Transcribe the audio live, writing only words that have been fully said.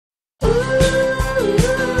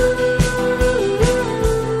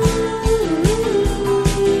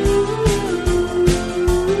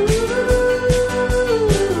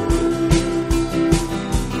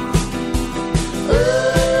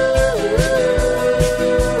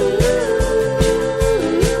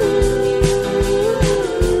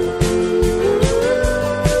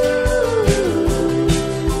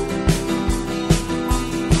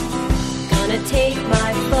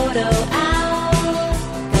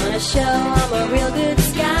show I'm a real good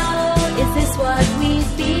scout. Is this what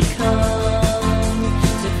we've become?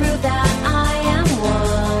 To prove that I am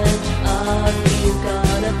one of you,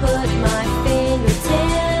 gonna put my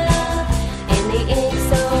fingertip in the ink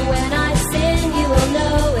so when I sin you will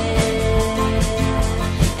know it,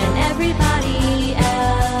 and everybody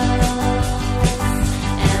else.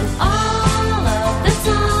 And all of the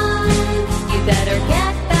time you better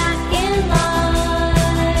get back in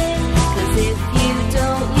line, 'cause if you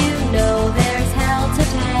don't, you know there's hell to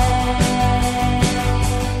pay.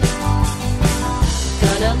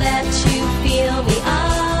 Gonna let you feel me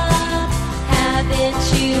up. Haven't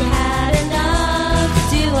you had enough?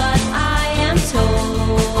 Do what I am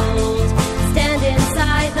told. Stand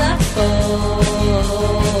inside the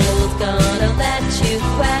fold. Gonna let you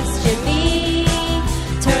question me.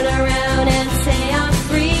 Turn around and say I'm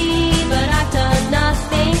free, but I've done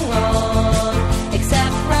nothing wrong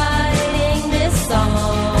except writing this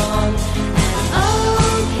song. And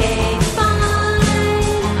okay,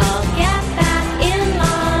 fine, I'll get back in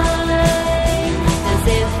line, 'cause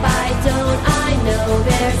if I don't, I know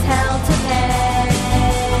there's hell to pay.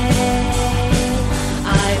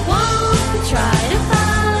 I won't try to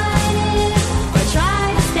fight it or try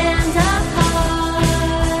to stand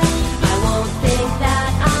apart. I won't think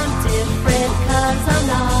that I'm different, 'cause I'm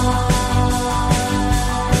not.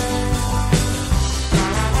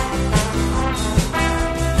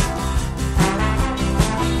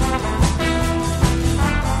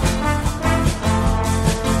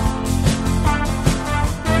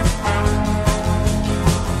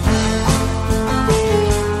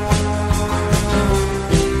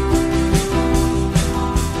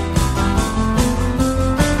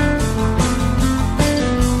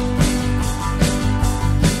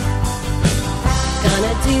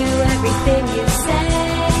 Gonna do everything you say.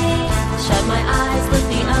 Shut my eyes, look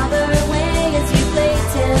the other way as you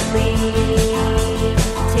blatantly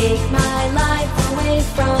take my life away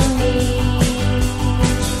from me.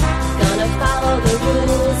 Gonna follow the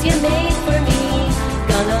rules you made for me.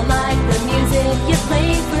 Gonna like the music you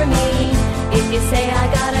play for me. If you say I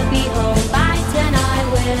gotta be home by 10, I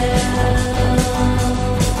will.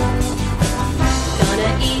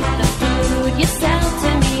 Gonna eat the food you sell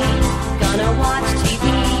to me. Gonna watch TV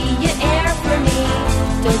you air for me.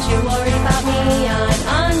 Don't you worry about me, I'm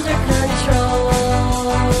under control.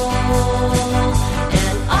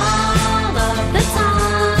 And all of the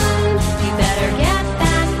time you better get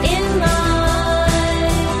back in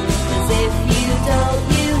line, 'cause if you don't,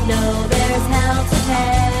 you know there's hell to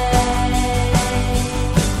pay.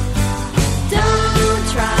 Don't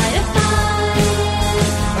try to fight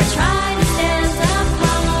or try to stand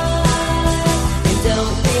apart, and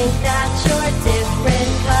don't think that you're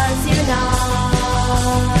different, 'cause you're not.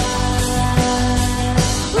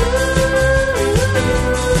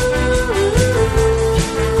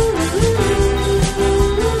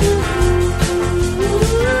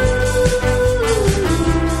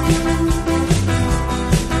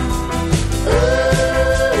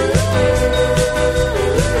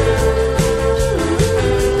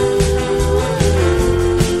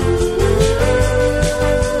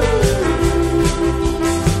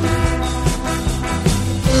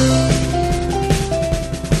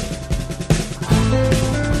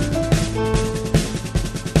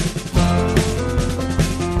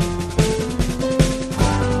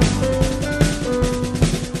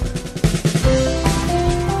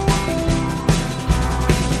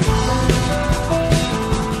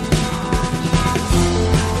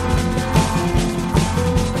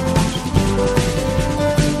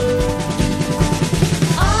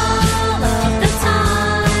 All of the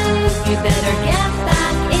time you better get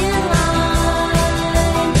back in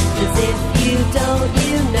line, 'cause if you don't,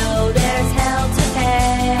 you know there's hell to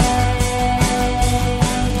pay.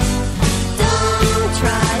 Don't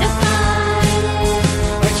try to fight it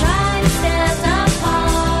or try to stand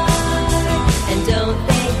apart, and don't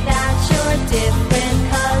think that you're different,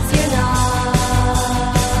 'cause you're not.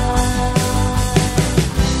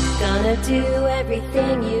 Gonna do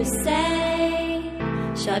everything you say.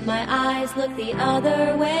 Shut my eyes, look the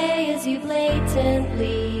other way as you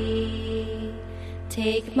blatantly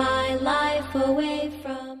take my life away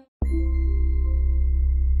from